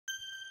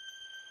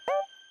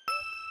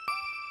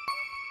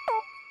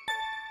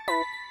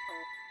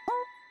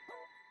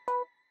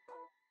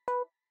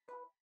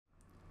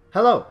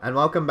Hello, and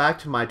welcome back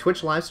to my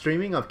Twitch live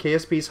streaming of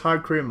KSP's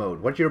Hard Career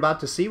Mode. What you're about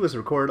to see was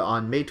recorded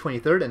on May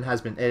 23rd and has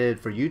been edited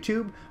for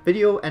YouTube.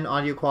 Video and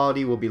audio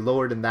quality will be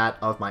lower than that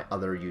of my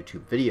other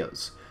YouTube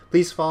videos.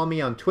 Please follow me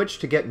on Twitch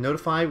to get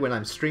notified when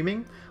I'm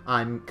streaming.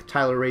 I'm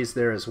Tyler Ray's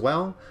there as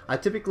well. I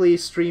typically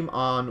stream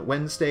on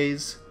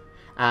Wednesdays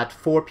at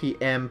 4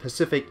 p.m.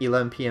 Pacific,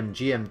 11 p.m.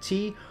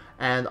 GMT,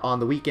 and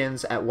on the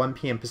weekends at 1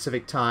 p.m.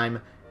 Pacific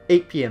Time,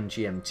 8 p.m.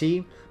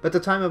 GMT, but the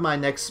time of my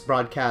next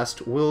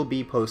broadcast will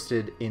be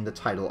posted in the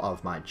title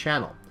of my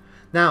channel.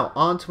 Now,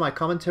 on to my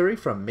commentary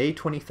from May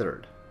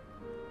 23rd.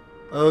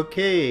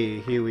 Okay,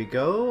 here we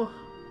go.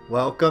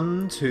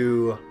 Welcome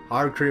to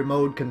Hard Career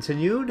Mode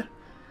Continued.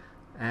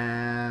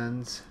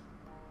 And,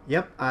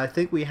 yep, I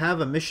think we have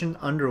a mission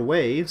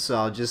underway, so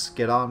I'll just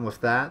get on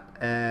with that,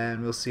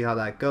 and we'll see how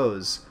that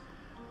goes.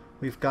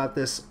 We've got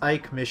this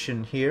Ike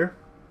mission here,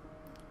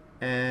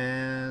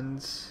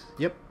 and,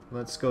 yep,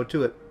 let's go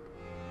to it.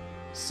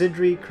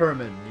 Sidri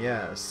Kerman,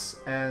 yes.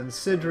 And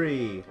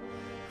Sidri,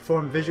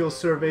 perform visual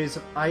surveys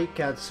of Ike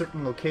at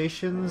certain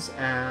locations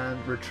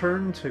and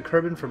return to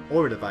Kerbal from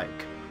orbit of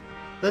Ike.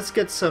 Let's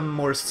get some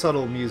more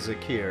subtle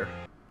music here.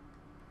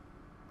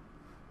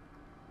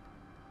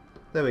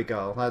 There we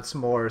go. That's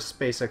more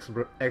space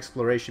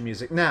exploration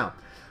music. Now,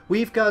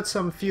 we've got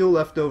some fuel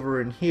left over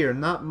in here.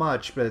 Not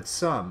much, but it's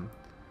some.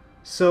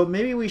 So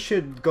maybe we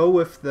should go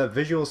with the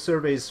visual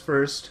surveys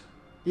first.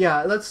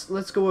 Yeah,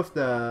 let's go with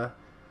the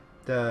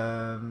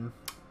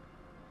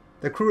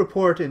crew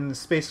report in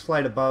space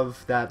flight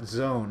above that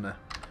zone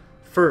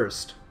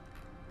first,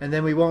 and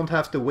then we won't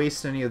have to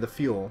waste any of the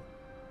fuel.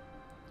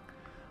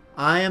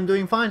 I am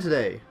doing fine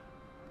today.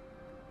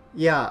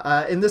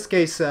 Yeah, in this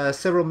case,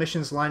 several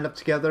missions lined up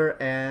together,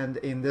 and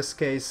in this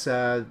case,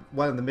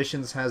 one of the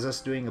missions has us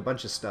doing a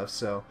bunch of stuff,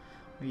 so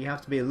we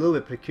have to be a little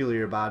bit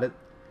peculiar about it.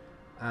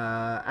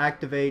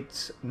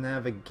 Activate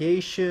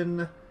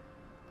navigation.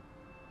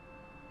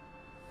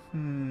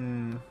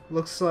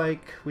 Looks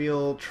like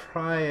we'll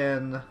try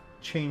and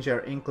change our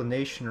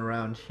inclination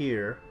around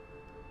here.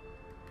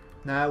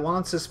 Now it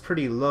wants us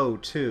pretty low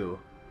too.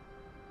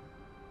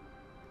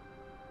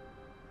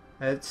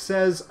 It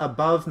says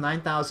above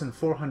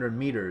 9,400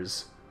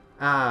 meters.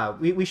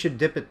 We should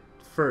dip it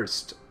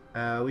first.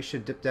 We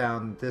should dip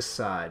down this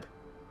side.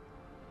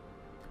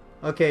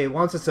 Okay,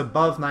 once it's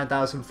above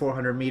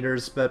 9,400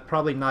 meters, but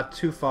probably not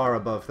too far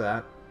above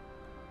that.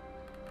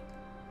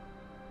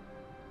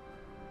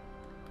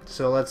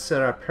 So let's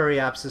set our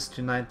periapsis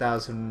to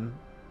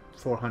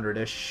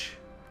 9,400-ish.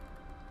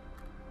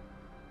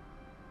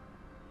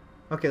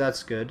 Okay,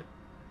 that's good.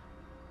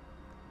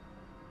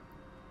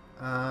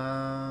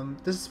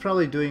 This is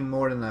probably doing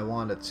more than I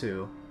want it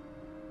to.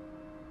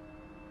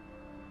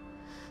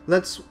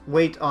 Let's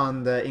wait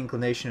on the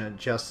inclination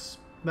adjust.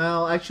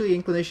 Well, actually,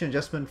 inclination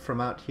adjustment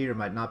from out here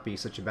might not be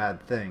such a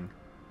bad thing.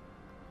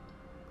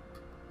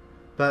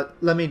 But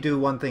let me do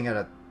one thing at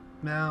a...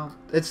 Now,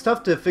 it's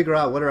tough to figure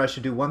out whether I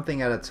should do one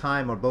thing at a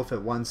time or both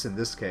at once in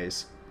this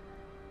case.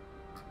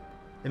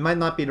 It might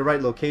not be the right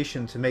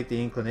location to make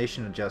the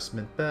inclination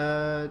adjustment,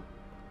 but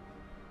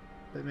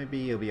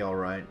maybe it'll be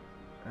alright.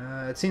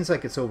 It seems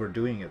like it's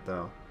overdoing it,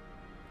 though.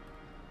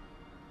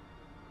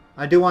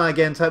 I do want to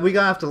get into... We're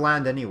gonna have to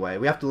land anyway.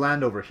 We have to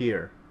land over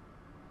here.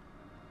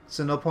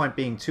 So no point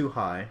being too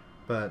high,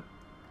 but...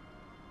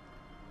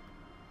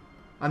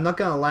 I'm not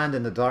gonna land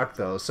in the dark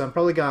though, so I'm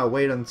probably gonna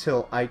wait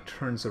until Ike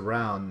turns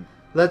around.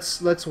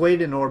 Let's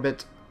wait in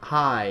orbit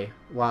high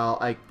while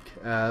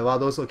while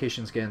those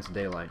locations get into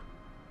daylight.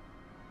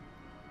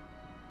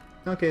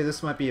 Okay,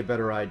 this might be a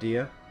better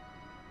idea.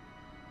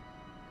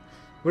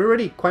 We're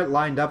already quite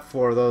lined up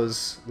for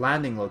those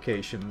landing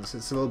locations.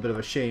 It's a little bit of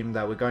a shame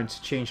that we're going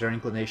to change our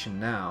inclination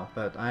now,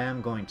 but I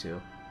am going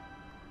to.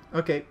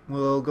 Okay,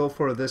 we'll go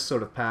for this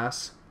sort of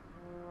pass.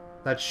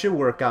 That should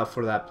work out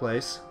for that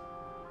place.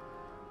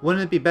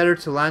 Wouldn't it be better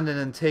to land in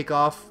and take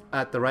off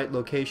at the right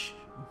location,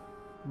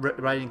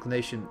 right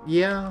inclination?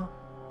 Yeah.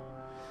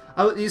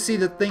 You see,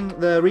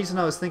 the reason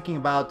I was thinking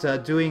about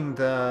doing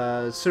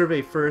the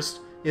survey first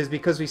is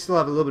because we still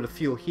have a little bit of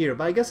fuel here,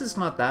 but I guess it's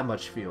not that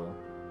much fuel.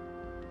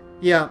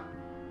 Yeah.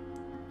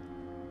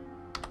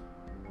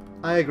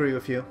 I agree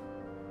with you.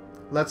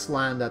 Let's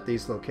land at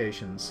these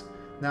locations.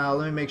 Now,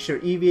 let me make sure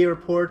EVA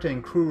report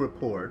and crew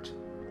report.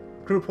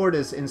 Crew report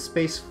is in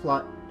space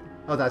flight.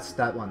 Oh, that's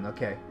that one.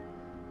 Okay.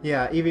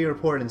 Yeah, EV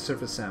report and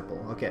surface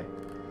sample. Okay.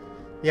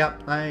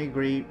 Yep, I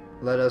agree.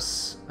 Let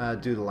us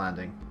do the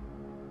landing.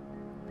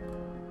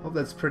 Hope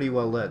that's pretty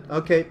well lit.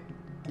 Okay.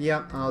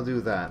 Yep, I'll do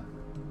that.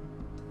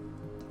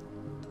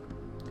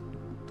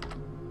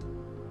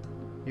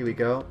 Here we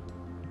go.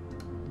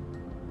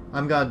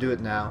 I'm gonna do it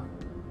now.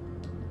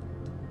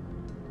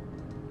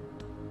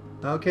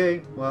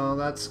 Okay, well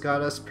that's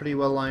got us pretty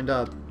well lined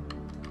up.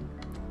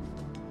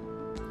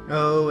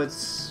 Oh,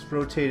 it's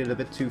rotated a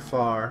bit too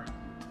far.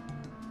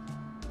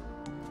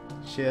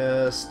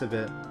 Just a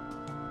bit.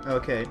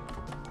 Okay.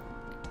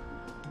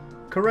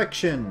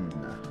 Correction.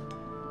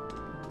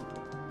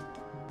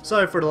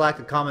 Sorry for the lack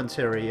of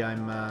commentary.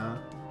 I'm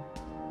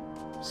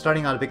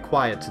starting out a bit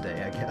quiet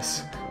today, I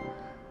guess.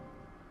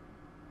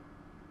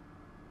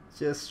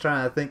 Just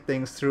trying to think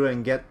things through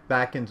and get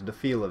back into the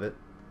feel of it.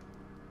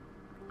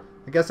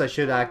 I guess I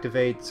should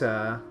activate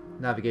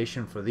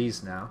navigation for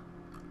these now.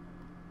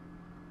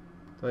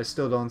 Though I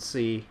still don't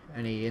see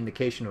any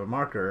indication of a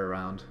marker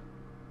around.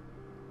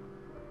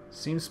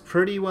 Seems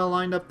pretty well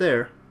lined up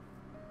there.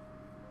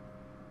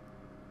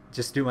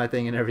 Just do my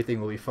thing and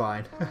everything will be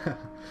fine.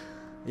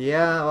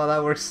 Yeah, well,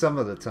 that works some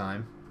of the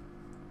time.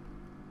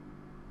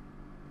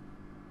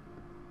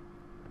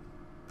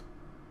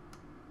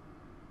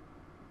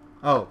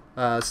 Oh,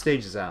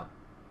 stage is out.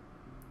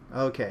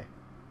 Okay.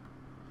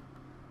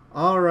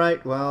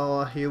 Alright,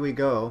 well, here we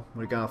go.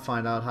 We're gonna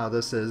find out how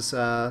this is.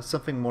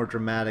 Something more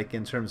dramatic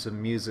in terms of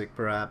music,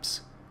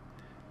 perhaps.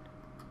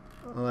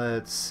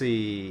 Let's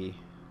see.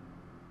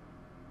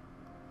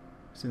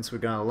 Since we're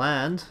gonna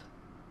land.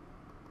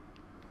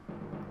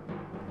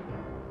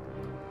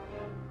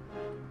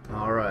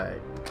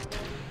 Alright.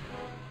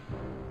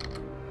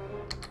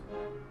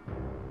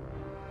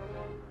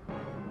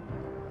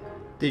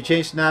 Did you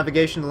change the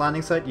navigation to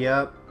landing site?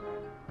 Yep.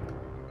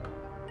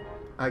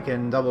 I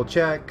can double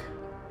check.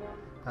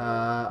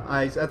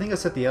 I think I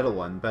set the other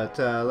one, but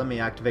let me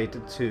activate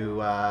it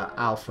to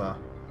alpha.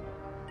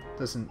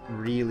 Doesn't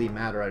really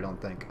matter, I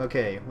don't think.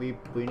 Okay, we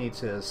need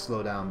to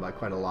slow down by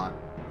quite a lot.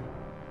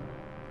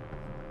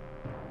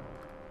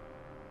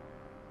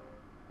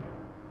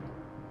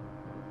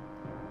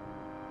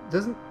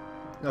 Doesn't...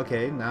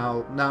 Okay,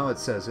 now it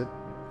says it.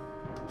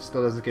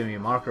 Still doesn't give me a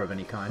marker of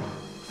any kind.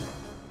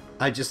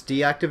 I just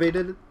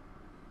deactivated it?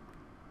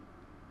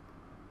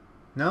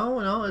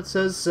 No, it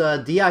says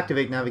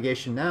deactivate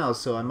navigation now,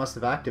 so I must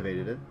have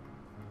activated it.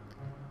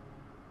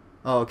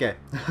 Oh, okay.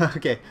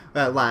 Okay,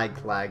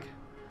 lag.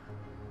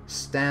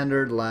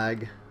 Standard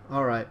lag.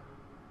 Alright.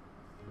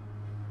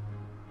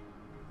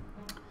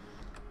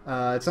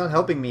 It's not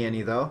helping me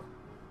any, though.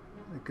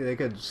 They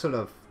could sort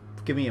of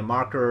give me a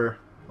marker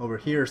over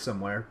here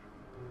somewhere.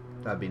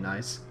 That'd be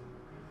nice.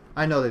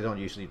 I know they don't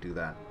usually do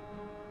that.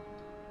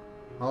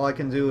 All I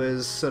can do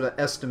is sort of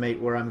estimate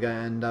where I'm going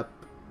to end up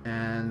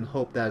and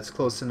hope that it's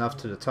close enough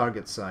to the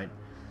target site.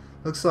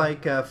 Looks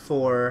like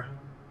for...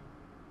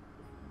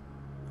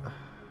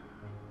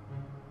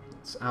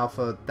 it's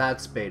alpha,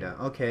 that's beta.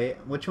 Okay,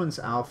 which one's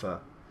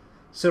alpha?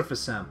 Surface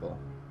sample.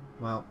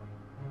 Well,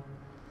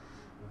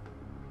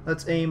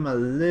 let's aim a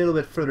little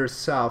bit further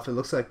south. It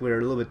looks like we're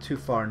a little bit too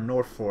far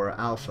north for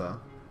alpha.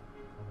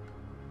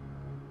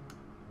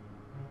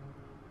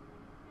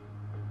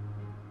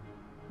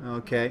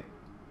 Okay.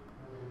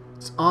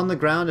 It's on the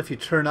ground. If you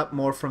turn up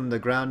more from the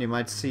ground, you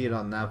might see it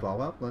on that ball.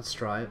 Well, let's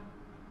try it.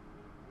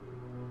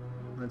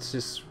 Let's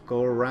just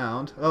go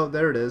around. Oh,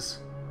 there it is.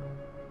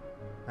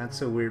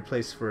 That's a weird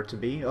place for it to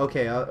be.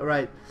 Okay,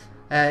 right.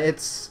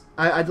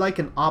 I'd like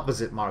an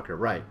opposite marker.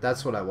 Right,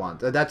 that's what I want.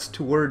 That's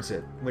towards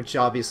it, which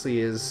obviously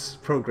is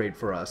prograde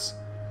for us.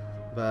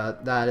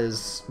 But that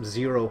is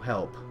zero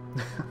help.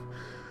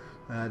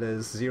 That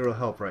is zero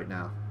help right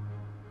now.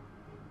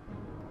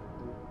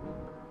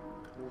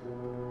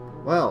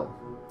 Well,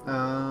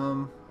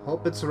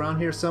 hope it's around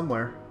here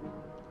somewhere.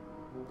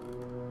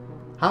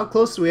 How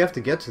close do we have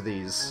to get to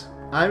these?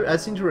 I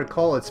seem to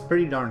recall it's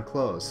pretty darn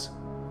close.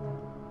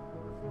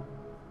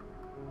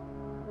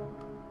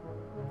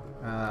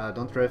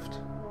 Don't drift.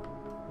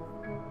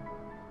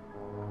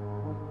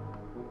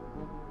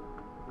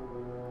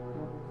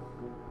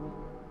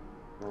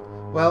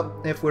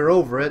 Well, if we're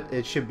over it,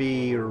 it should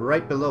be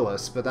right below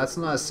us, but that's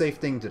not a safe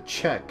thing to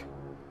check.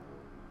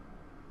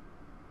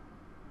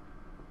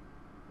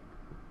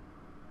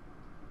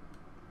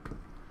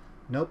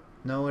 Nope,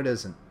 no it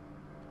isn't.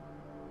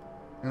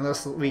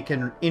 Unless we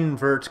can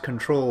invert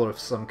control of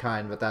some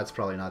kind, but that's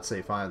probably not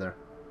safe either.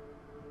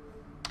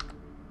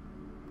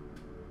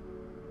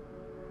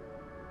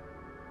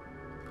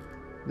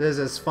 This is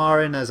as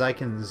far in as I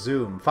can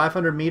zoom.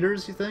 500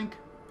 meters, you think?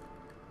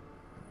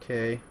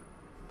 Okay.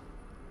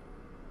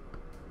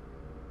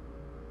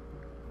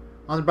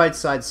 On the bright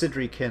side,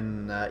 Sidri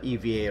can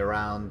EVA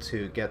around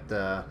to get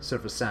the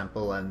surface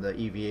sample and the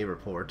EVA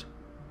report.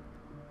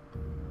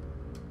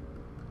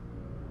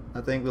 I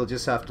think we'll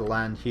just have to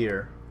land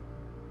here.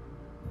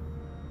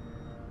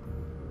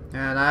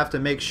 And I have to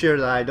make sure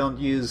that I don't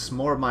use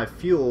more of my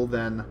fuel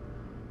than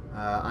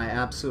I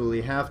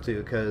absolutely have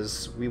to,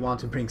 because we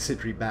want to bring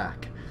Sidri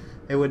back.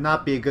 It would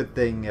not be a good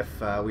thing if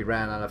we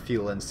ran out of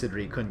fuel and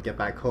Sidri couldn't get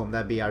back home.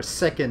 That'd be our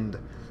second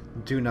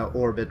Duna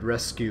orbit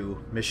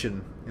rescue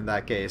mission in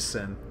that case,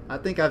 and I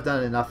think I've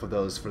done enough of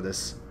those for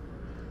this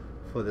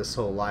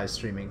whole live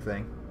streaming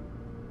thing.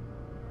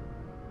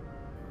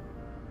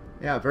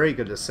 Yeah, very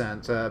good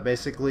descent.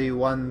 Basically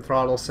one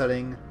throttle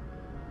setting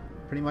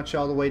pretty much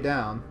all the way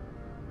down.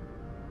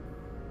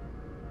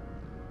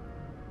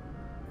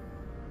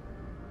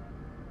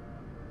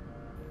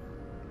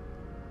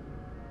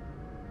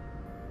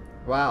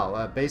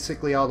 Wow,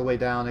 basically all the way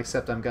down,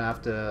 except I'm gonna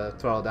have to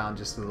throttle down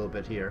just a little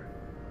bit here.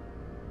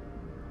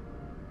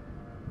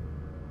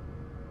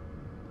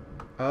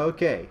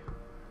 Okay.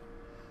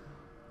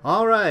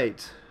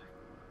 Alright.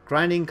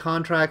 Grinding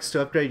contracts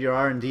to upgrade your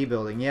R&D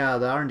building. Yeah,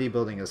 the R&D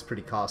building is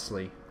pretty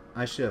costly.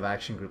 I should have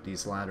action grouped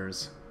these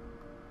ladders.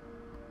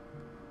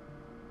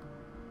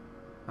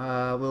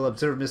 We'll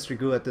observe Mystery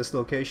Goo at this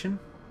location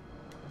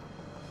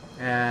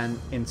and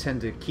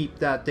intend to keep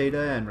that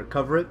data and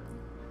recover it.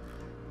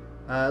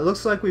 It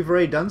looks like we've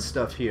already done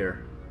stuff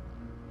here,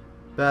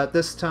 but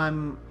this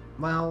time,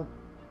 well,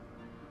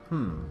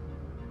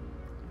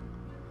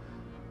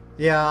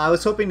 yeah, I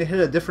was hoping to hit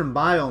a different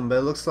biome, but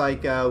it looks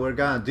like we're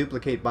gonna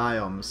duplicate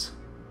biomes.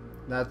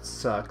 That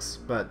sucks,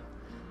 but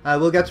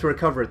we'll get to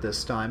recover it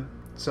this time,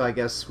 so I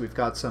guess we've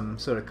got some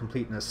sort of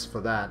completeness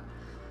for that.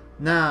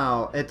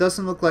 Now, it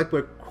doesn't look like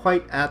we're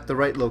quite at the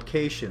right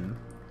location.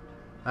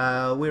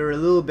 We're a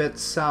little bit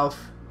southwest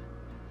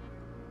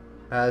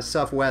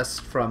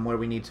from where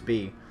we need to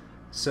be.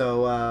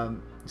 So,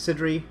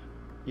 Sidri,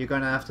 you're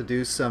going to have to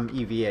do some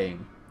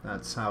EVAing.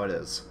 That's how it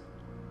is.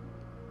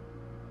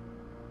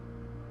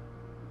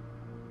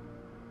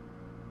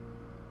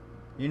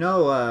 You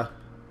know,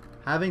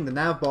 having the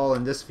nav ball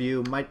in this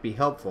view might be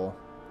helpful.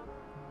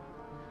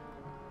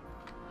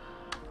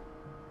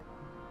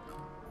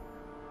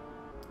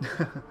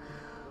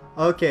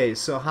 Okay,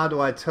 so how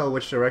do I tell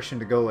which direction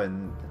to go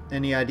in?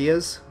 Any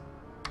ideas?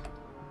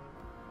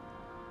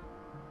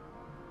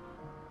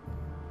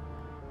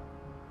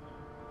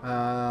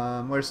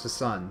 Where's the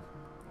sun?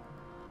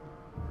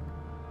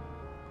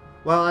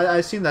 Well, I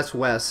assume that's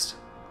west.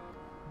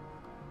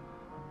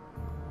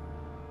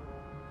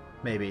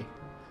 Maybe.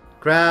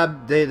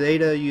 Grab the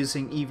data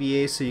using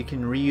EVA so you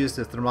can reuse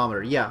the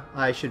thermometer. Yeah,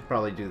 I should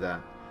probably do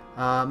that.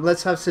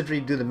 Let's have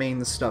Sidri do the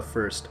main stuff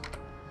first.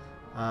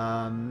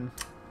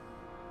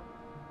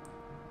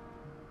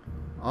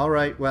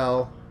 Alright,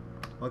 well,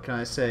 what can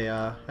I say?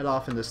 Head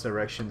off in this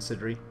direction,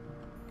 Sidri.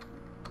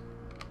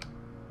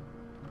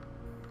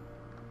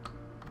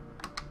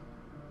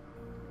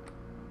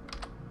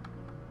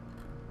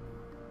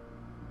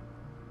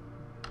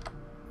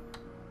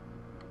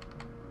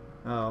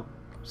 Oh,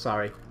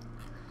 sorry.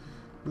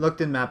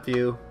 Looked in map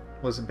view,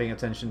 wasn't paying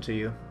attention to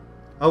you.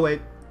 Oh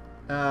wait,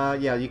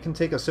 yeah, you can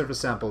take a surface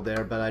sample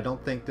there, but I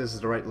don't think this is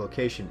the right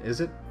location,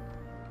 is it?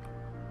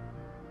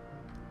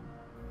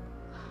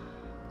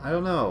 I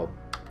don't know.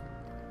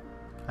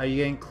 Are you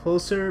getting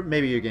closer?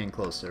 Maybe you're getting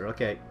closer.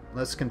 Okay,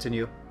 let's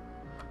continue.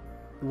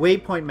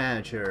 Waypoint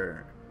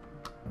Manager.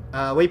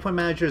 Waypoint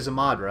Manager is a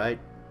mod, right?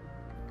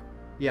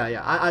 Yeah,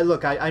 yeah.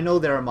 I know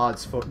there are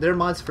mods for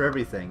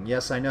everything.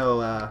 Yes, I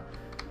know.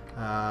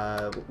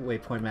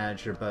 Waypoint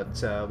Manager,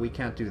 but we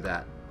can't do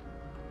that.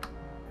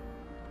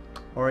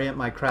 Orient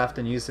my craft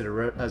and use it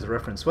as a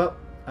reference. Well,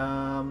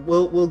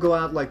 we'll go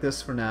out like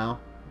this for now,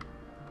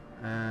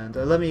 and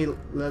let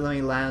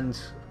me land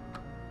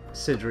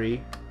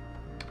Sidri.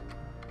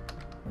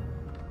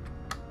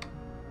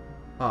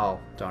 Oh,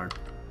 darn.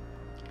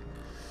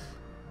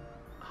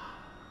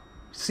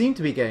 Seem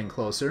to be getting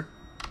closer.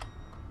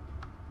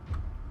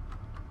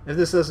 If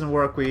this doesn't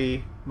work,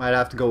 we might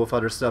have to go with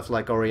other stuff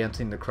like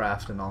orienting the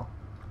craft and all.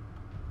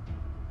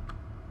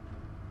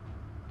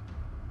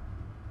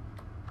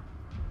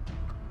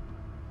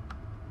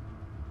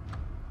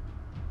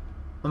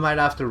 I might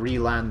have to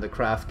re-land the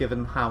craft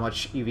given how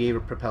much EVA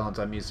propellant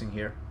I'm using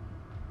here.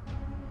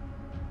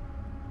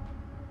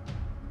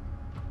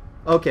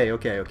 Okay,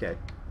 okay, okay.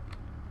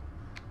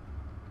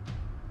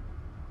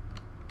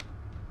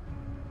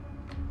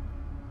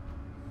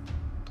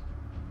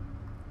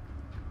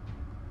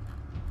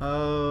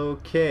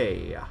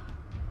 Okay.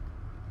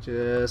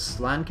 Just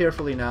land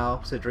carefully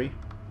now, Sidri.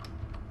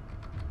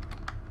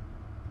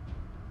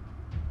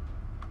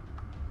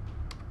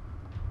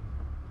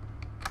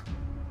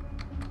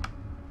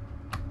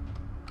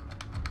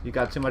 You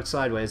got too much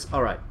sideways.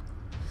 Alright.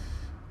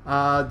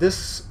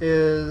 This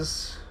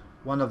is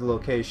one of the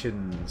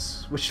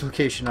locations. Which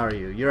location are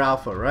you? You're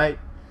Alpha, right?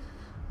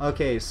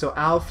 Okay, so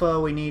Alpha,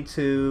 we need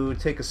to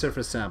take a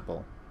surface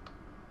sample.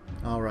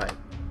 Alright.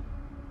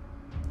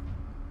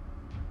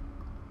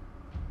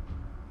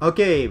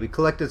 Okay, we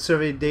collected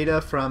survey data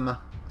from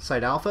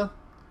Site Alpha.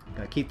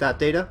 Gonna keep that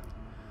data.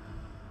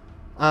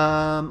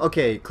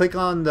 Okay, click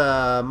on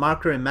the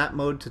marker in map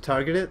mode to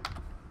target it.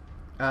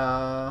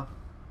 Well,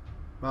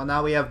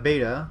 now we have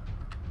beta.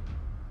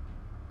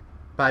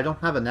 But I don't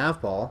have a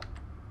nav ball.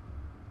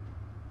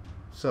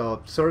 So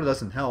it sort of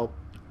doesn't help.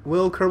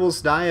 Will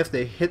Kerbals die if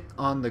they hit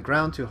on the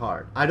ground too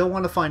hard? I don't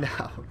want to find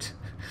out.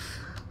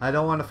 I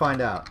don't want to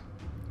find out.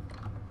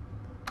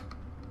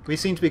 We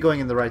seem to be going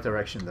in the right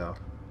direction though.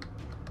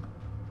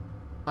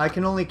 I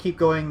can only keep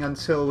going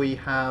until we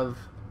have...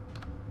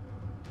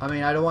 I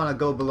mean, I don't want to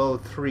go below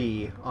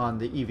 3 on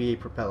the EVA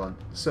propellant.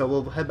 So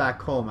we'll head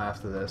back home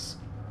after this.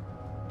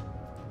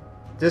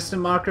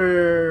 Distant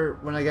marker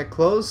when I get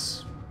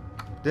close.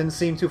 Didn't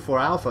seem to for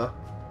Alpha.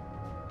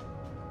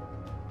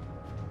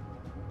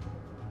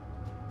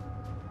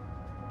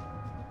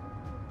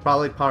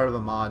 Probably part of a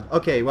mod.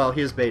 Okay, well,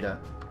 here's beta.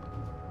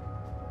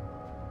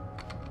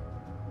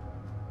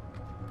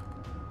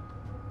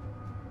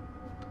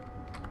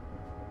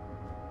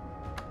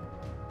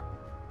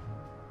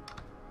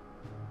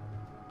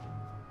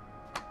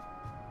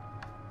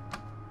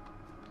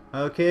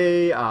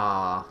 Okay,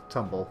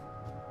 tumble.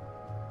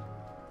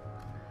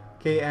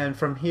 Okay, and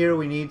from here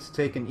we need to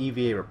take an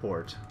EVA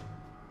report.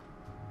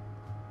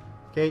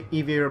 Okay,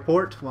 EVA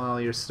report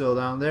while you're still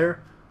down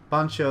there.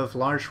 Bunch of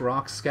large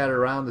rocks scattered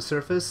around the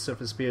surface.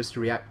 Surface appears to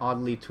react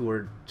oddly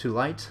to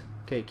light.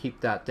 Okay,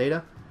 keep that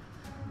data.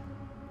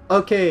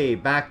 Okay,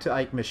 back to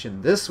Ike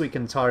mission. This we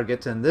can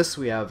target, and this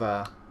we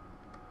have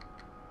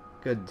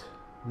good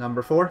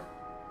number for.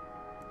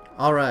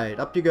 Alright,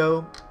 up you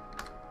go.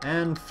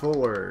 And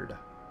forward.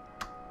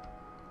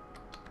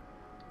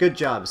 Good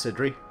job,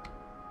 Sidri.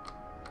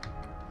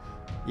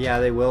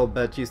 Yeah, they will,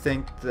 but you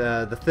think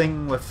the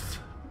thing with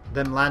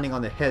them landing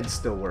on the head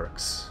still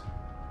works?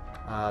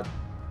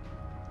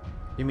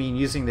 You mean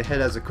using the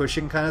head as a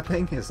cushion kind of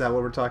thing? Is that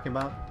what we're talking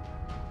about?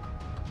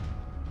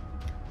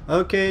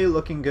 Okay,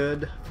 looking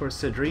good for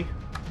Sidri.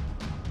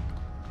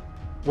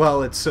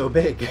 Well, it's so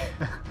big.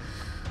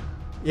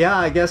 Yeah,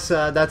 I guess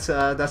that's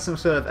some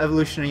sort of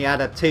evolutionary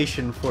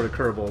adaptation for the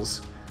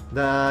Kerbals.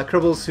 The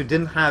Kerbals who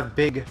didn't have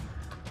big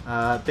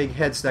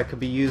heads that could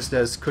be used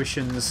as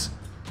cushions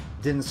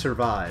didn't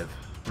survive,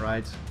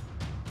 right?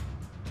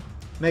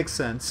 Makes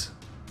sense.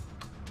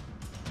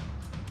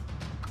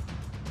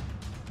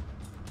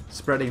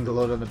 Spreading the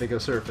load on the bigger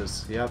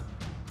surface, yep.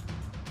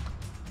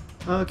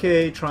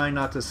 Okay, trying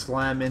not to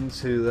slam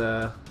into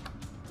the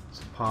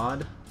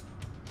pod.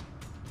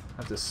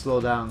 Have to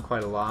slow down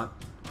quite a lot.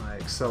 I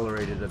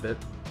accelerated a bit.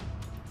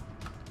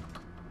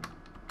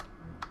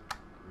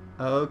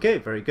 Okay,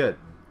 very good.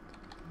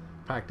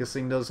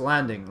 Practicing those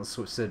landings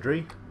with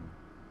Sidri.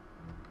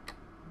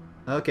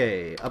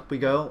 Okay, up we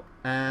go.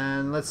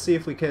 And let's see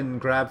if we can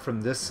grab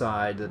from this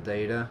side the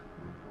data.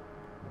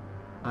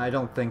 I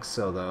don't think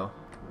so, though.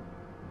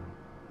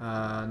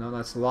 No,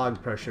 that's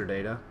log pressure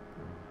data.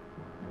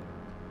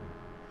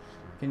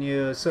 Can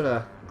you sort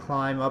of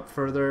climb up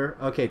further?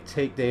 Okay,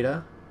 take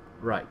data.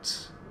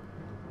 Right.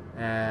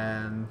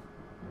 And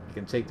you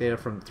can take data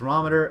from the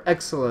thermometer.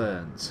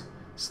 Excellent.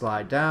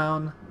 Slide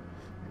down,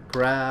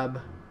 grab,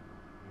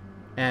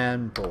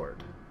 and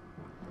board.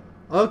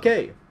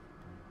 Okay.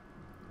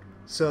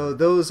 So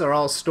those are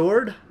all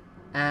stored,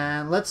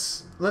 and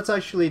let's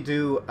actually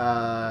do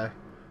a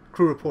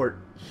crew report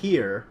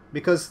here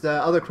because the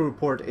other crew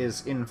report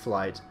is in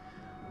flight.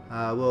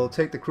 We'll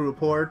take the crew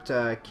report,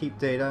 keep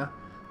data.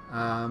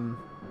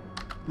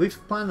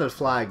 We've planted a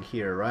flag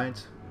here,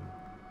 right?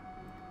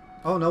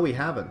 Oh no, we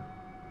haven't.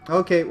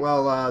 Okay,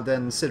 well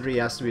then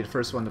Sidri has to be the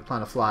first one to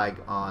plant a flag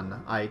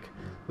on Ike.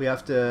 We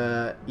have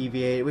to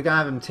EVA. We gotta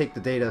have him take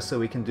the data so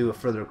we can do a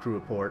further crew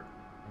report.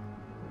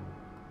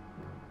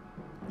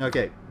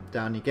 Okay,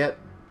 down you get.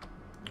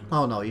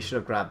 Oh no, you should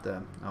have grabbed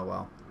them. Oh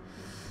well.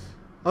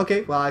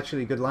 Okay, well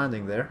actually good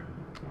landing there.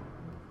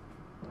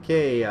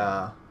 Okay,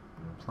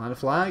 plant a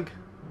flag.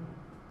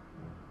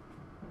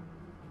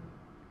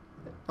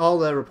 All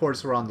the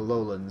reports were on the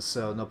lowlands,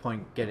 so no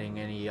point getting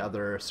any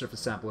other surface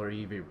sample or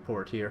EV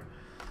report here.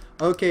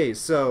 Okay,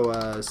 so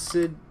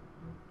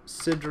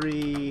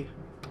Sidri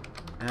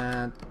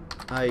and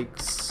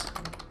Ike's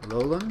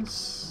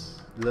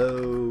lowlands.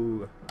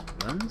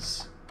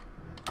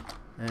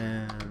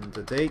 And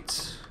the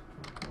date.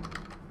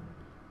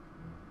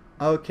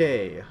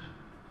 Okay.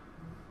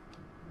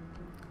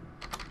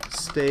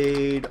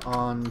 Stayed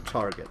on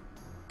target.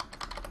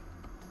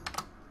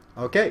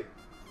 Okay.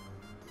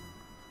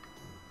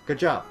 Good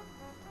job.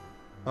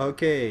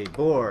 Okay,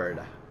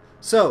 board.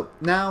 So,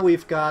 now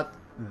we've got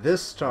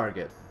this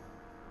target.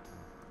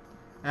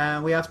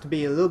 And we have to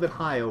be a little bit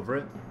high over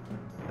it.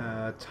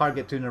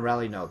 Target to the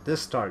rally note.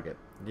 This target.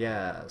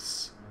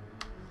 Yes.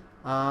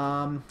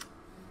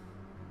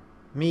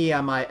 Me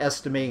and my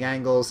estimating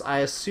angles, I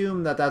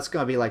assume that that's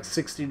going to be like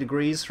 60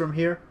 degrees from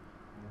here.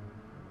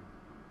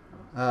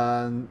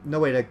 No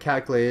way to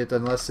calculate it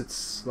unless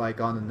it's like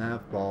on the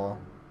nav ball.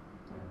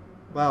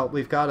 Well,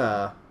 we've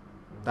got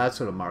that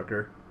sort of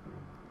marker.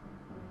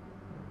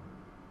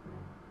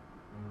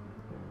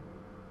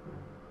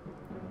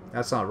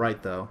 That's not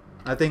right though.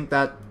 I think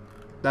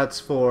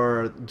that's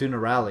for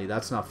Dunarally.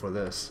 That's not for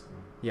this.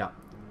 Yeah.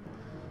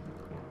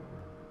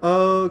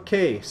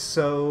 Okay,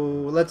 so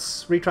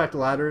let's retract the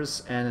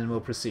ladders and then we'll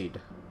proceed.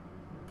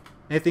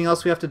 Anything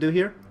else we have to do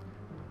here?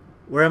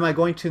 Where am I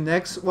going to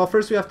next? Well,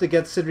 first we have to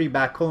get Sidri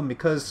back home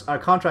because our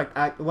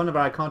contract, one of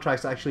our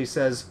contracts actually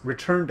says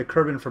return to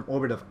Kerbal from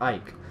orbit of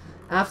Ike.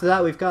 After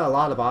that, we've got a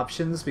lot of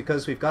options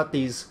because we've got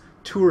these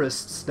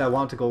tourists that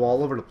want to go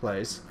all over the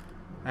place.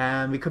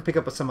 And we could pick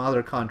up some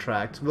other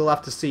contract. We'll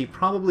have to see.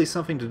 Probably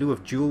something to do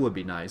with Jewel would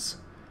be nice.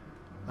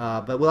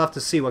 But we'll have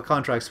to see what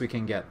contracts we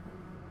can get.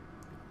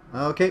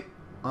 Okay,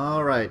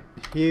 alright,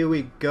 here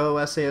we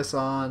go, SAS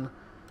on,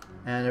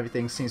 and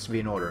everything seems to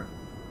be in order.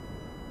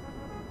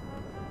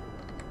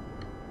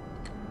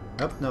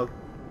 Oh, no,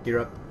 gear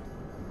up.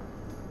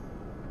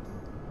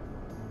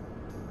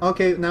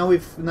 Okay, now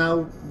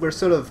we're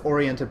sort of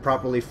oriented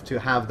properly to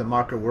have the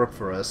marker work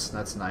for us.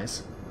 That's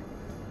nice.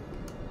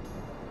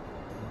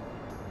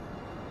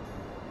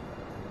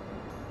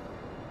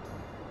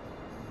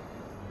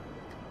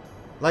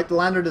 Like the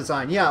lander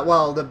design. Yeah,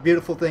 well, the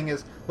beautiful thing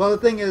is... Well, the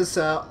thing is,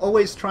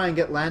 always try and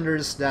get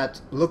landers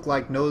that look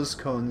like nose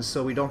cones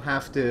so we don't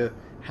have to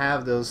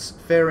have those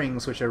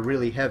fairings which are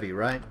really heavy,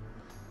 right?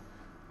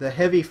 The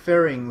heavy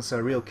fairings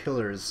are real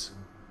killers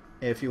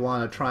if you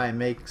want to try and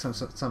make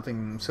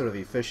something sort of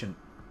efficient.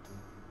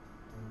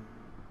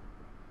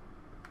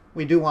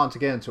 We do want to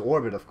get into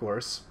orbit, of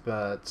course,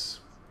 but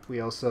we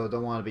also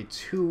don't want to be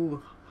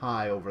too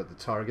high over the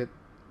target.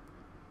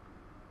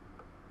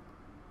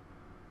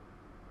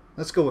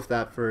 Let's go with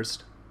that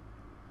first.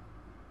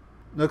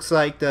 Looks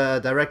like the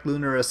direct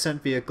lunar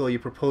ascent vehicle you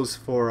proposed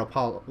for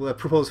Apollo.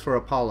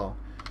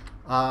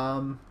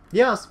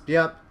 Yes,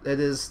 yeah, it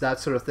is that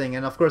sort of thing,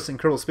 and of course in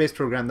Kerbal Space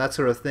Program that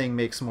sort of thing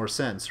makes more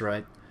sense,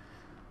 right?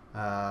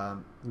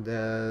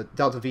 The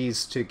delta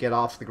V's to get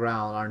off the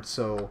ground aren't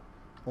so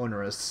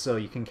onerous, so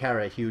you can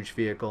carry a huge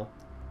vehicle.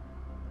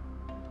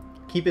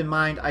 Keep in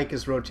mind Ike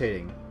is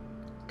rotating.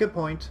 Good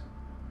point.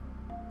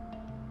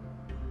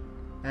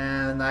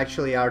 And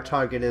actually our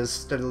target is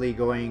steadily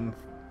going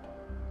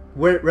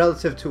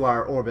relative to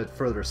our orbit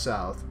further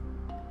south.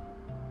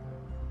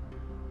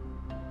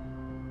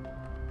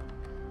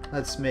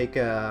 Let's make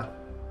a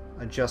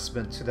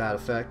adjustment to that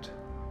effect.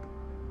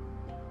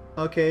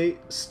 Okay,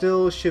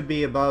 still should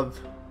be above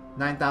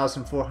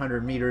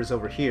 9,400 meters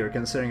over here,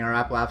 considering our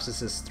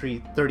apoapsis is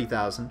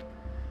 30,000.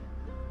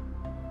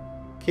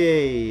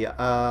 Okay,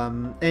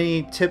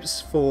 any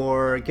tips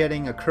for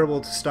getting a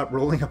Kerbal to stop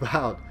rolling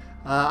about?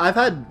 I've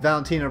had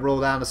Valentina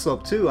roll down a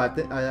slope too. I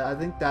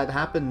think that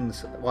happened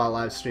while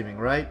live streaming,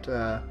 right?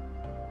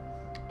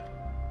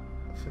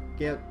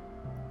 Forget.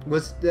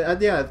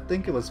 Yeah, I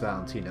think it was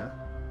Valentina.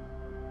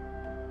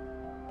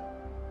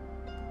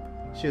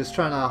 She was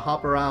trying to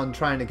hop around,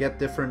 trying to get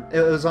different.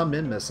 It was on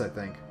Minmus, I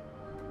think.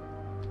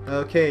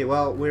 Okay,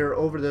 well, we're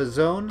over the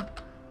zone,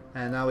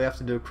 and now we have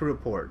to do a crew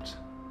report.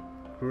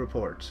 Crew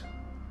report.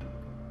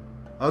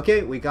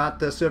 Okay, we got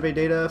the survey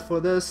data for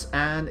this,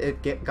 and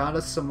it got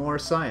us some more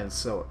science,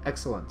 so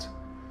excellent.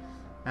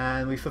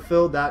 And we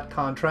fulfilled that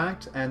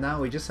contract, and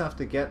now we just have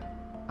to get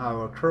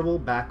our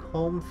Kerbal back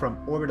home from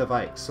orbit of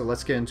Ike. So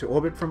let's get into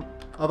orbit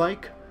of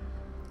Ike.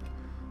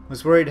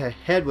 Was worried her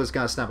head was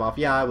gonna snap off.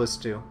 Yeah, I was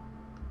too.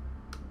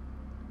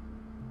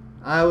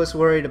 I was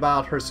worried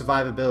about her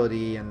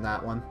survivability in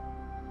that one.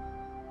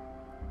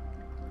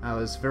 I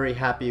was very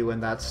happy when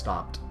that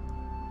stopped.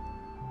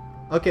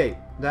 Okay,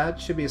 that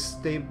should be a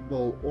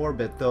stable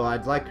orbit, though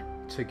I'd like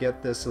to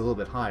get this a little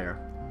bit higher.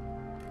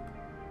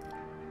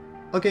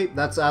 Okay,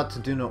 that's out to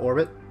Duna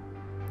orbit.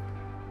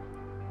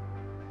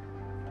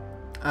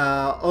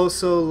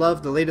 Also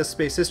love the latest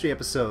space history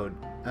episode.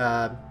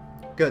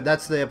 Good,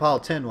 that's the Apollo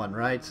 10 one,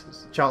 right?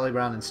 Charlie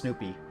Brown and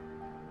Snoopy.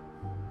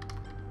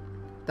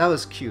 That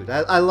was cute.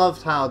 I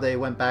loved how they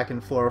went back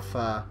and forth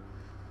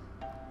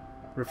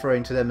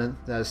referring to them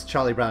as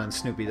Charlie Brown and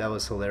Snoopy. That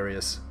was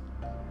hilarious.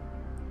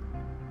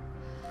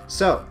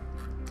 So,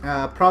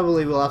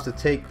 probably we'll have to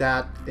take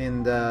that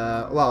in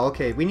the... Well,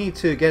 okay, we need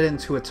to get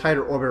into a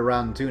tighter orbit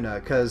around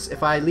Duna, because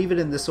if I leave it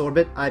in this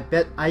orbit, I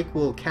bet Ike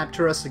will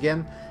capture us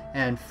again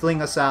and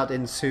fling us out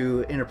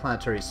into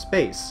interplanetary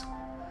space.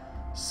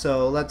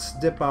 So let's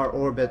dip our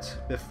orbit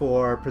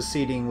before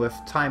proceeding with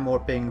time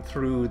warping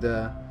through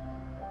the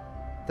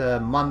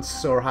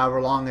months or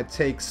however long it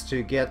takes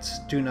to get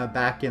Duna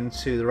back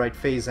into the right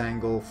phase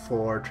angle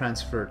for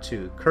transfer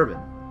to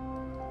Kerbin.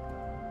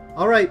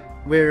 Alright,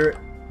 we're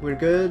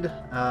good.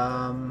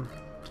 I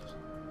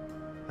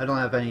don't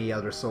have any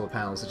other solar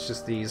panels, it's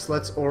just these.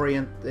 Let's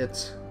orient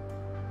it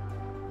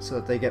so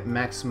that they get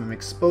maximum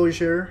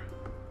exposure.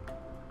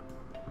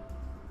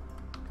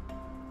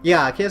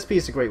 Yeah, KSP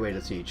is a great way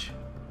to teach.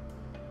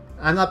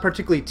 I'm not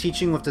particularly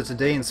teaching with the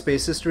Today in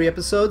Space History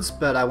episodes,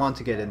 but I want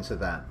to get into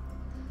that.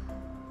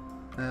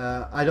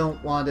 I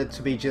don't want it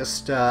to be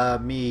just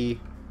me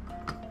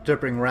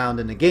derping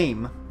around in the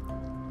game.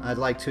 I'd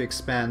like to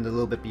expand a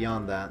little bit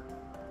beyond that.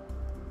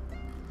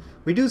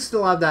 We do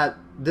still have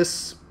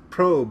this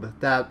probe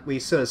that we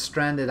sort of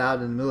stranded out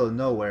in the middle of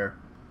nowhere.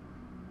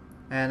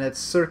 And it's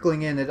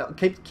circling in.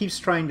 It keeps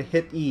trying to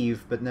hit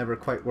Eve, but never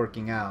quite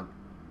working out.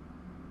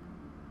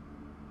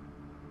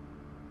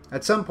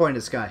 At some point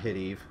it's gonna hit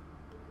Eve.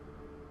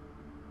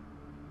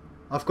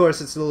 Of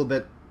course it's a little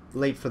bit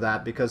late for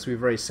that because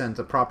we've already sent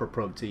a proper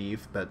probe to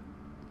Eve, but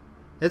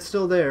it's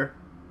still there.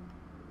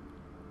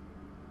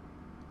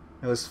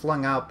 It was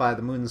flung out by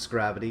the moon's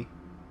gravity,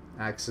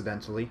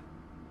 accidentally.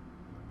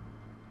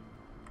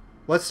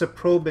 What's the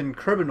probe in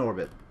Kerbin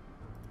orbit?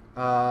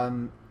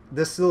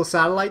 This little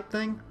satellite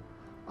thing?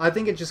 I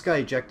think it just got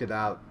ejected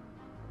out.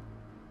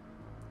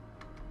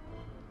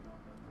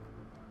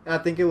 I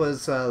think it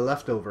was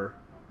leftover.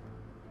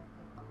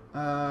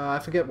 I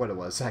forget what it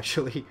was,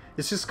 actually.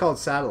 It's just called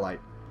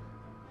satellite.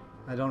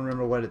 I don't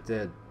remember what it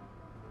did.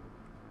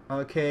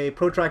 Okay,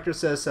 Protractor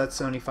says that's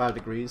 75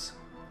 degrees.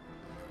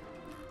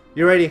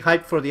 You already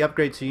hyped for the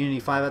upgrade to Unity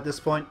 5 at this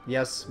point?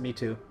 Yes, me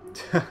too.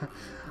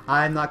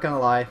 I'm not gonna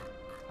lie.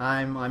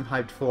 I'm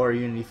hyped for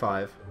Unity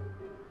 5.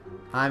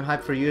 I'm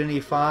hyped for Unity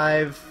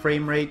 5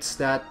 frame rates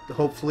that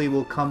hopefully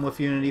will come with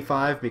Unity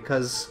 5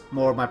 because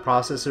more of my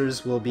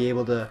processors will be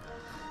able to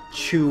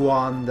chew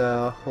on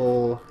the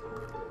whole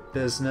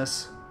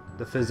business,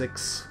 the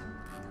physics.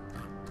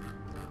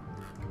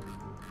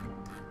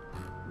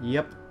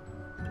 Yep.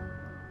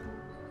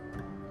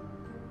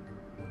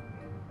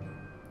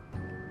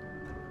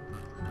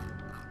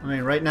 I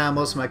mean, right now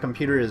most of my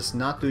computer is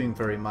not doing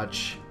very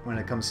much when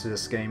it comes to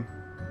this game.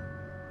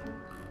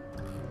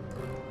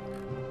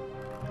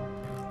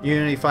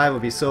 Unity 5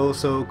 would be so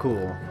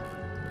cool.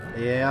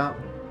 Yeah.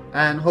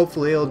 And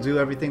hopefully it'll do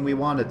everything we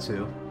want it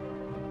to.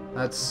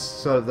 That's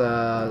sort of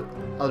the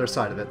other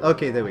side of it.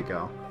 Okay, there we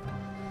go.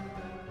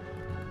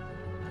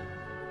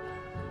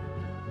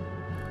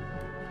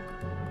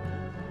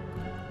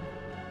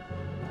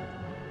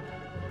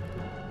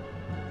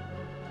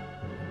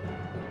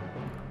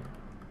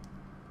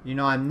 You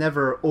know, I'm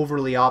never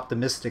overly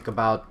optimistic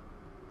about,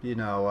 you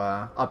know,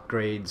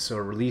 upgrades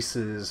or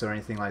releases or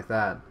anything like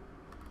that.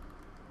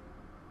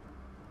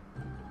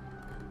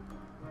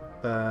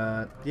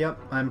 But, yep,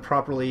 I'm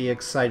properly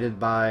excited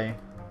by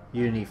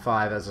Unity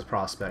 5 as a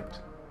prospect.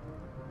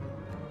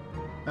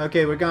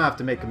 Okay, we're gonna have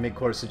to make a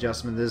mid-course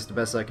adjustment. This is the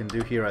best I can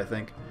do here, I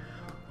think.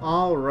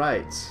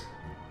 Alright.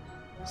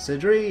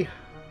 Sidri,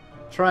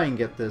 try and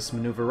get this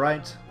maneuver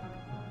right.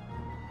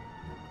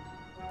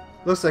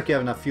 Looks like you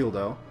have enough fuel,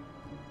 though.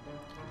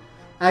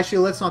 Actually,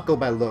 let's not go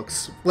by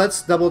looks.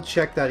 Let's double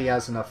check that he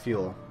has enough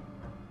fuel.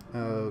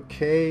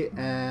 Okay,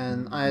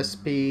 and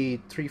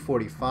ISP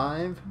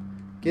 345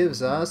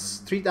 gives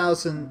us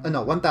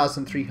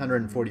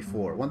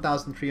 1,344.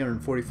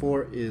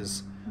 1,344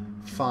 is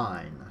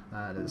fine.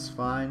 That is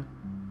fine.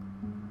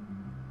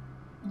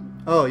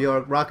 Oh,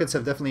 your rockets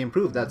have definitely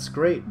improved. That's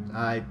great.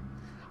 I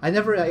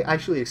never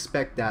actually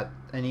expect that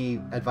any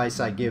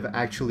advice I give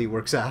actually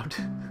works out.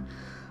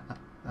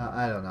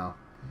 I don't know.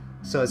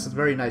 So it's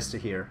very nice to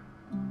hear.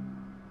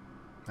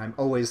 I'm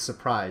always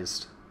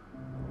surprised.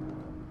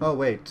 Oh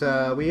wait,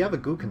 we have a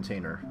goo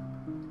container.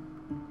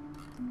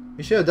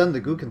 We should have done the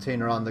goo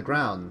container on the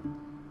ground,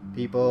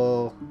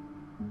 people.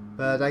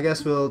 But I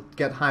guess we'll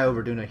get high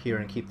over Duna here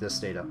and keep this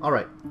data.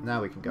 Alright,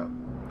 now we can go.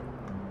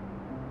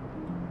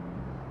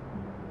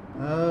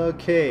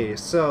 Okay,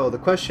 so the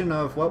question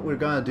of what we're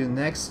gonna do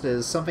next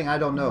is something I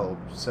don't know.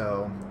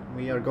 So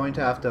we are going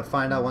to have to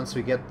find out once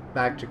we get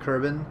back to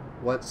Kerbal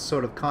what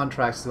sort of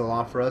contracts they'll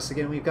offer us.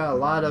 Again, we've got a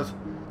lot of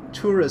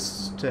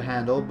tourists to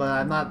handle, but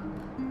I'm not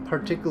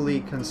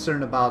particularly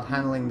concerned about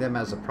handling them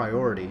as a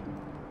priority.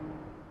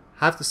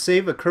 Have to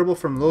save a Kerbal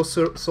from low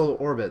solar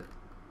orbit.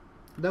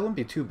 That wouldn't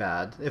be too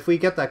bad. If we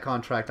get that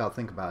contract, I'll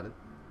think about it.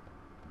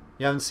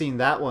 You haven't seen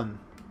that one.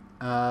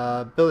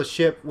 Build a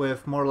ship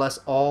with more or less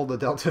all the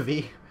Delta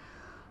V.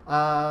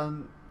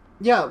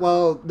 Yeah,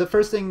 well, the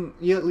first thing,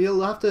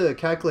 you'll have to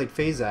calculate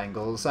phase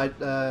angles.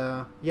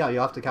 Yeah,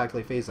 you'll have to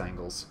calculate phase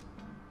angles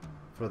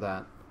for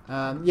that.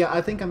 Yeah,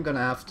 I think I'm gonna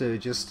have to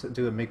just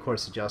do a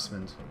mid-course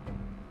adjustment.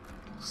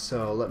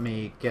 So let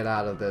me get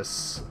out of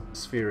this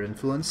sphere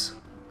influence.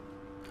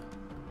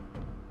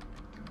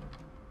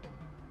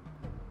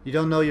 You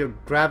don't know your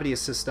gravity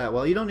assist that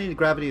well. You don't need a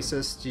gravity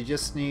assist, you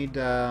just need,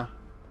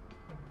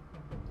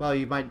 well,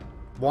 you might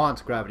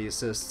want gravity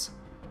assists.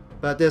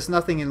 But there's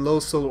nothing in low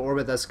solar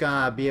orbit that's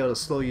gonna be able to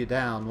slow you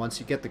down once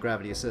you get the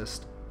gravity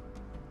assist.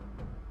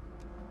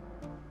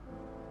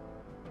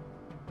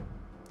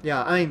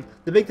 Yeah, I mean,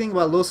 the big thing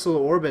about low solar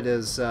orbit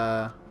is,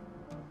 you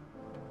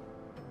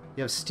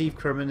have Steve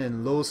Kerman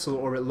in low solar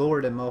orbit,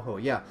 lower than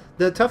Moho. Yeah,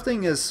 the tough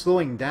thing is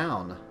slowing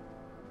down,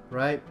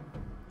 right?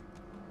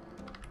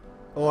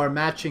 Or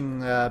matching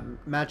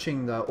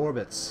the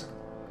orbits.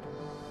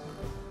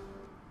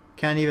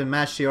 Can't even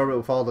match the orbit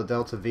with all the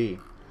Delta V.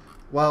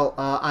 Well,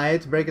 I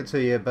hate to break it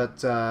to you, but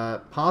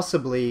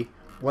possibly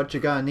what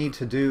you're gonna need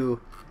to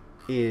do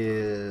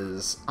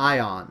is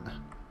ion,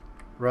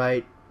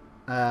 right?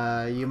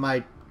 You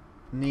might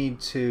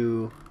need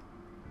to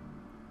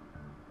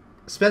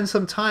spend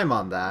some time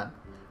on that.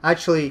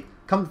 Actually,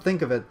 come to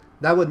think of it,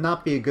 that would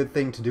not be a good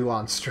thing to do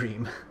on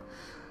stream.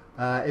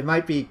 It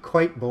might be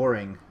quite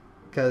boring,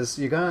 because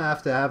you're gonna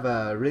have to have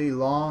a really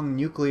long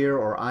nuclear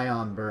or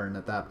ion burn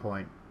at that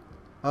point.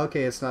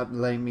 Okay, it's not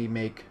letting me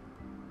make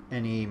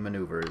any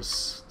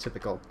maneuvers.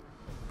 Typical.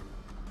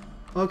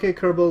 Okay,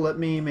 Kerbal, let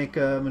me make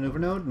a maneuver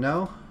node.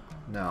 No?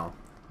 No.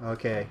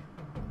 Okay.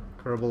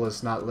 Kerbal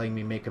is not letting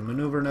me make a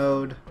maneuver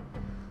node.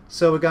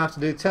 So we're gonna have to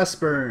do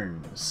test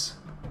burns.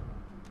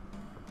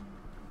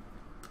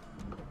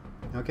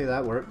 Okay,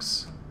 that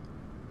works.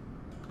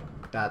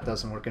 That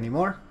doesn't work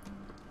anymore.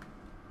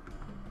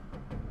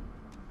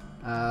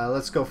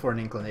 Let's go for an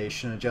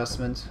inclination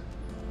adjustment.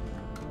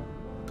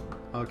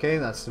 Okay,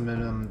 that's the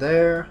minimum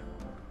there.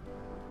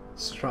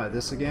 Let's try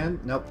this again.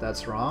 Nope,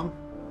 that's wrong.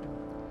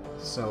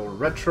 So,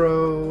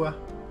 retro.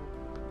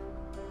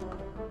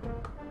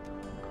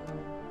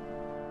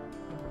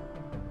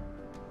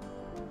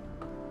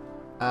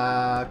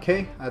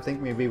 Okay, I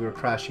think maybe we're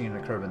crashing into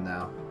Kerbal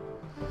now.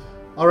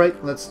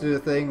 Alright, let's do the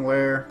thing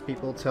where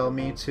people tell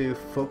me to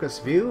focus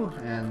view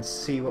and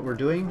see what we're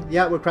doing.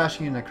 Yeah, we're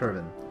crashing into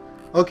Kerbal.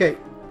 Okay,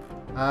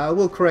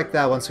 we'll correct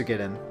that once we get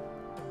in.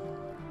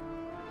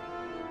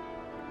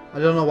 I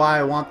don't know why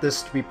I want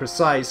this to be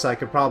precise. I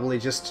could probably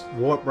just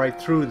warp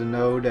right through the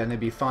node and it'd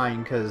be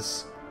fine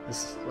because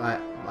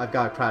I've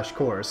got a crash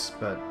course,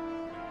 but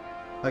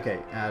Okay,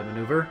 add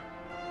maneuver.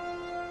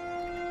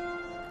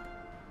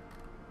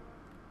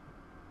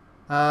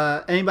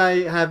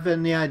 Anybody have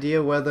any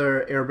idea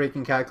whether air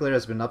braking calculator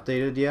has been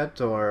updated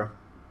yet, or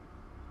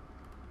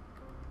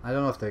I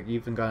don't know if they're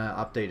even gonna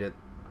update it.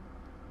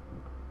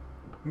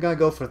 I'm gonna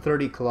go for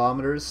 30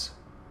 kilometers.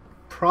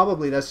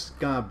 Probably that's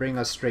gonna bring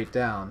us straight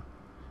down.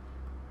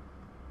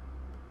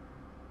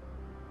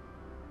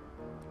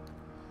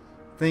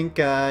 Think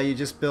you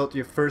just built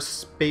your first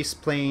space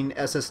plane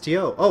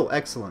SSTO. Oh,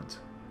 excellent.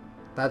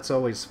 That's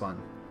always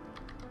fun.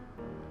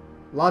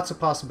 Lots of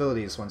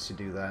possibilities once you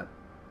do that.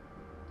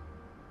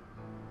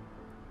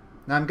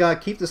 Now I'm gonna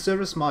keep the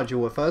service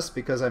module with us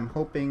because I'm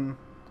hoping...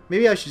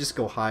 Maybe I should just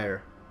go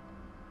higher.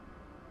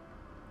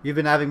 You've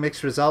been having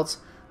mixed results?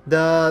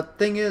 The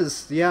thing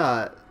is,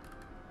 yeah,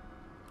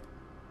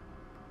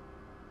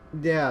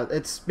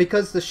 it's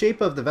because the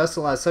shape of the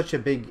vessel has such a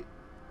big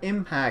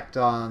impact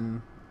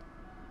on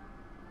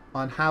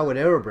how it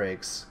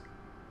aerobrakes.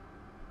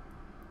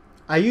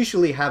 I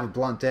usually have a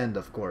blunt end,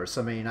 of course.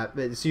 I mean,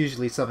 it's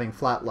usually something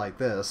flat like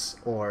this,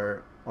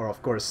 or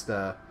of course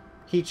the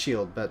heat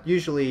shield, but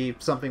usually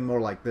something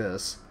more like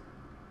this.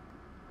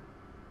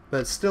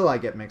 But still I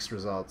get mixed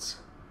results.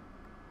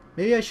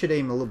 Maybe I should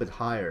aim a little bit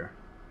higher.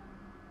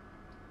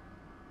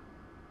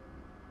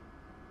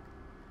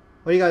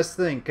 What do you guys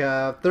think?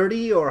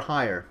 30 or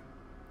higher?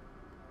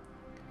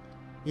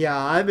 Yeah,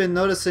 I've been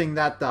noticing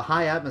that the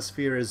high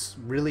atmosphere is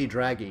really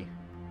draggy.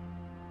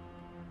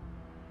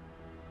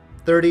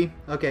 30?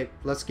 Okay,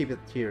 let's keep it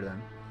here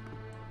then.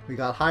 We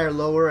got higher,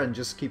 lower, and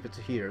just keep it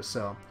to here,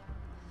 so...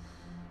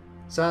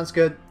 Sounds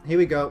good. Here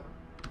we go.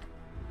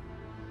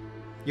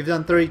 You've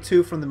done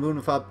 32 from the moon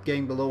without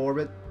getting below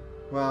orbit?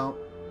 Well...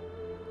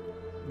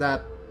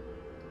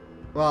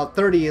 Well,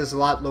 30 is a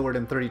lot lower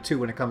than 32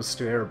 when it comes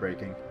to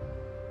aerobraking.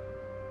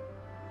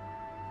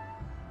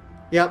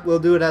 Yep, we'll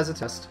do it as a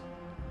test.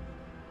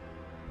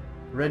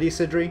 Ready,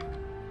 Sidri?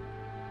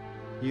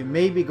 You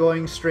may be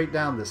going straight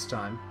down this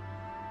time.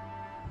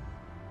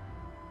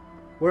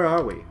 Where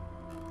are we?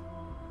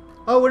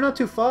 Oh, we're not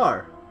too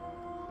far.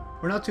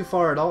 We're not too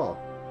far at all.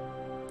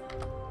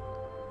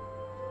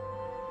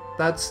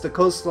 That's the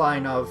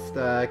coastline of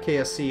the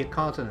KSC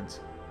continent.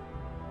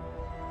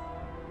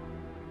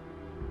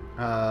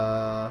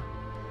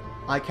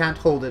 I can't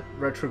hold it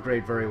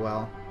retrograde very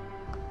well.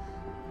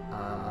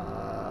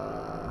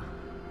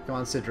 Come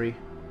on, Sidri.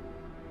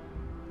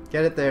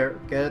 Get it there.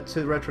 Get it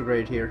to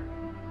retrograde here.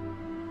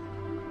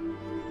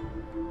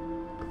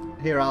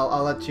 Here,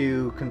 I'll let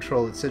you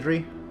control it,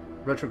 Sidri.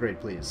 Retrograde,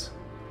 please.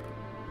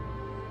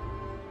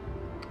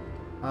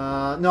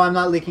 No, I'm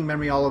not leaking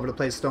memory all over the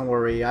place, don't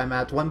worry. I'm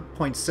at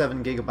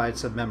 1.7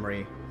 gigabytes of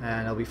memory,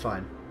 and I'll be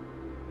fine.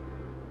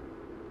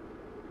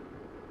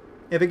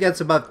 If it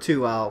gets above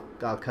 2, I'll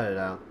cut it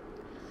out.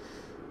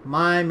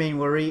 My main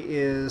worry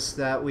is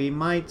that we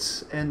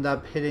might end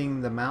up hitting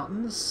the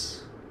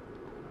mountains.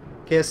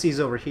 KSC's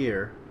over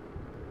here.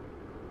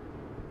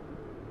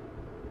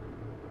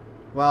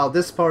 Well,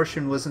 this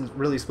portion wasn't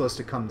really supposed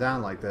to come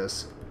down like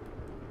this.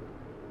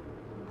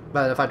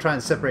 But if I try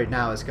and separate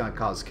now, it's going to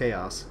cause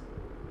chaos.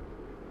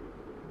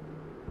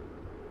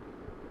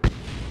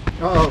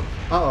 Uh-oh,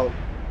 uh-oh,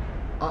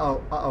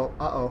 uh-oh, uh-oh,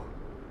 uh-oh.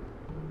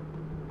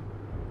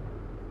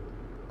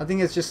 I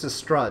think it's just the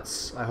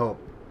struts, I hope.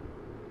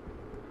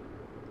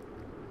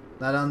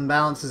 That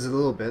unbalances it a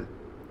little bit.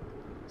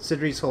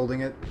 Sidri's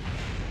holding it.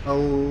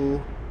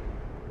 Oh.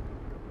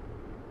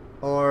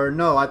 Or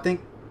no, I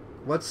think...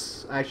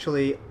 What's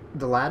actually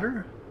the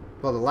ladder?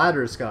 Well, the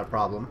ladder's got a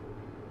problem.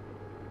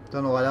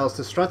 Don't know what else.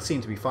 The struts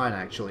seem to be fine,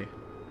 actually.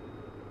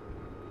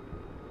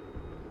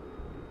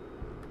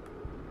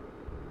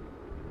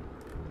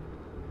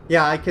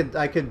 Yeah, I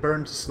could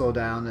burn to slow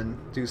down and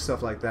do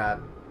stuff like that.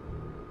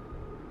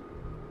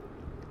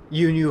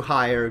 You knew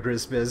higher,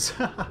 Grisbiz.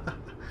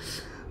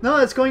 No,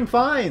 it's going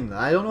fine.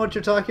 I don't know what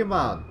you're talking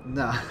about.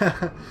 No.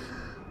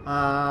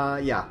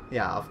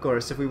 Yeah, of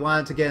course. If we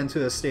wanted to get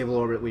into a stable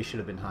orbit, we should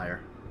have been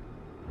higher.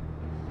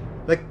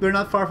 Like, we're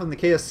not far from the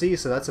KSC,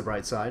 so that's a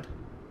bright side.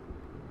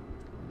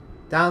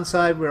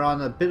 Downside, we're on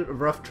a bit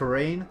of rough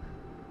terrain.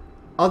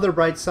 Other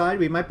bright side,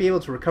 we might be able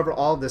to recover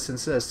all of this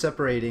instead of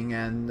separating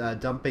and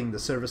dumping the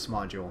service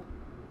module.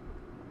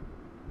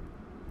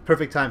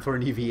 Perfect time for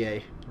an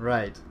EVA.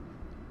 Right.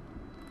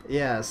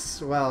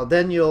 Yes, well,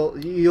 then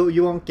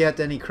you won't get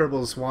any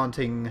Kerbals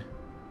wanting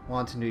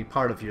to be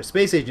part of your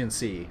space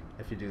agency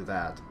if you do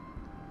that.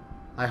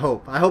 I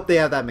hope they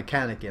have that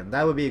mechanic in.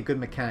 That would be a good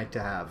mechanic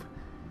to have.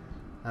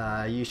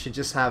 You should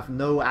just have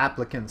no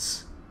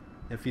applicants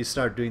if you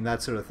start doing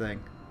that sort of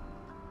thing.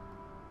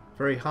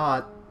 Very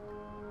hot.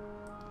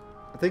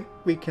 I think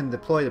we can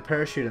deploy the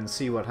parachute and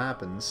see what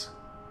happens.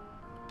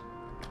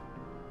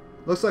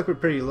 Looks like we're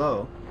pretty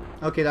low.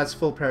 Okay, that's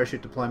full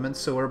parachute deployment,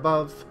 so we're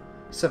above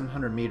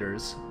 700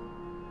 meters.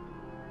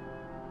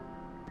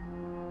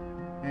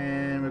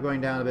 And we're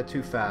going down a bit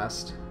too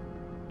fast.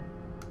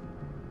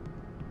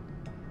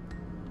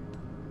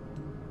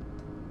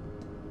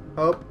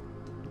 Oh,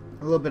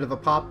 a little bit of a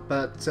pop,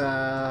 but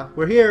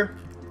we're here.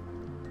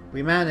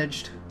 We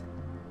managed.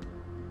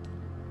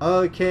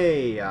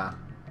 Okay,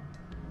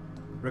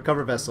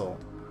 recover vessel.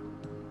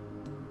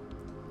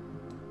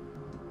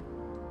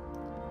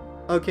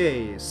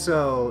 Okay,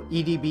 so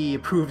EDB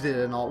approved it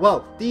and all.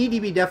 Well, the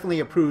EDB definitely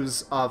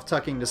approves of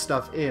tucking the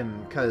stuff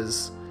in,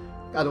 because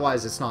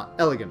otherwise it's not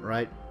elegant,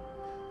 right?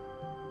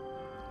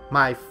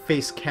 My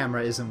face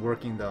camera isn't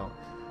working though.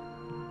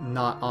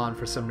 Not on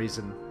for some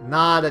reason.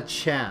 Not a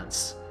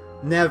chance.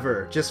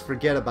 Never. Just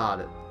forget about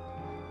it.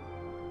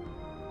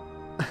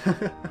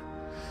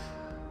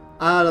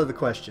 Out of the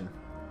question.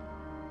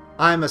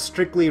 I'm a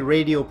strictly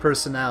radio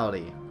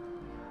personality.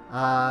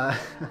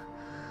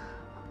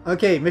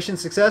 Okay, mission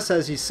success,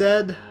 as you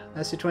said.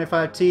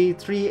 SC-25T,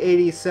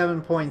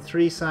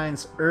 387.3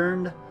 signs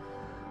earned.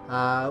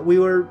 We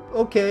were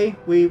okay.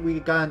 We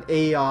got an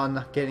A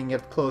on getting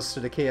it close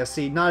to the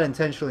KSC. Not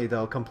intentionally,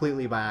 though.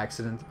 Completely by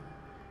accident.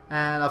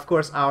 And, of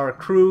course, our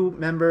crew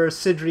member,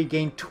 Sidri,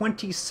 gained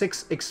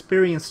 26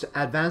 experience to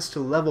advance to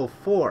level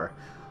 4.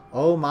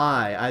 Oh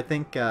my, I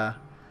think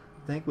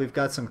we've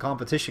got some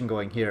competition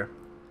going here.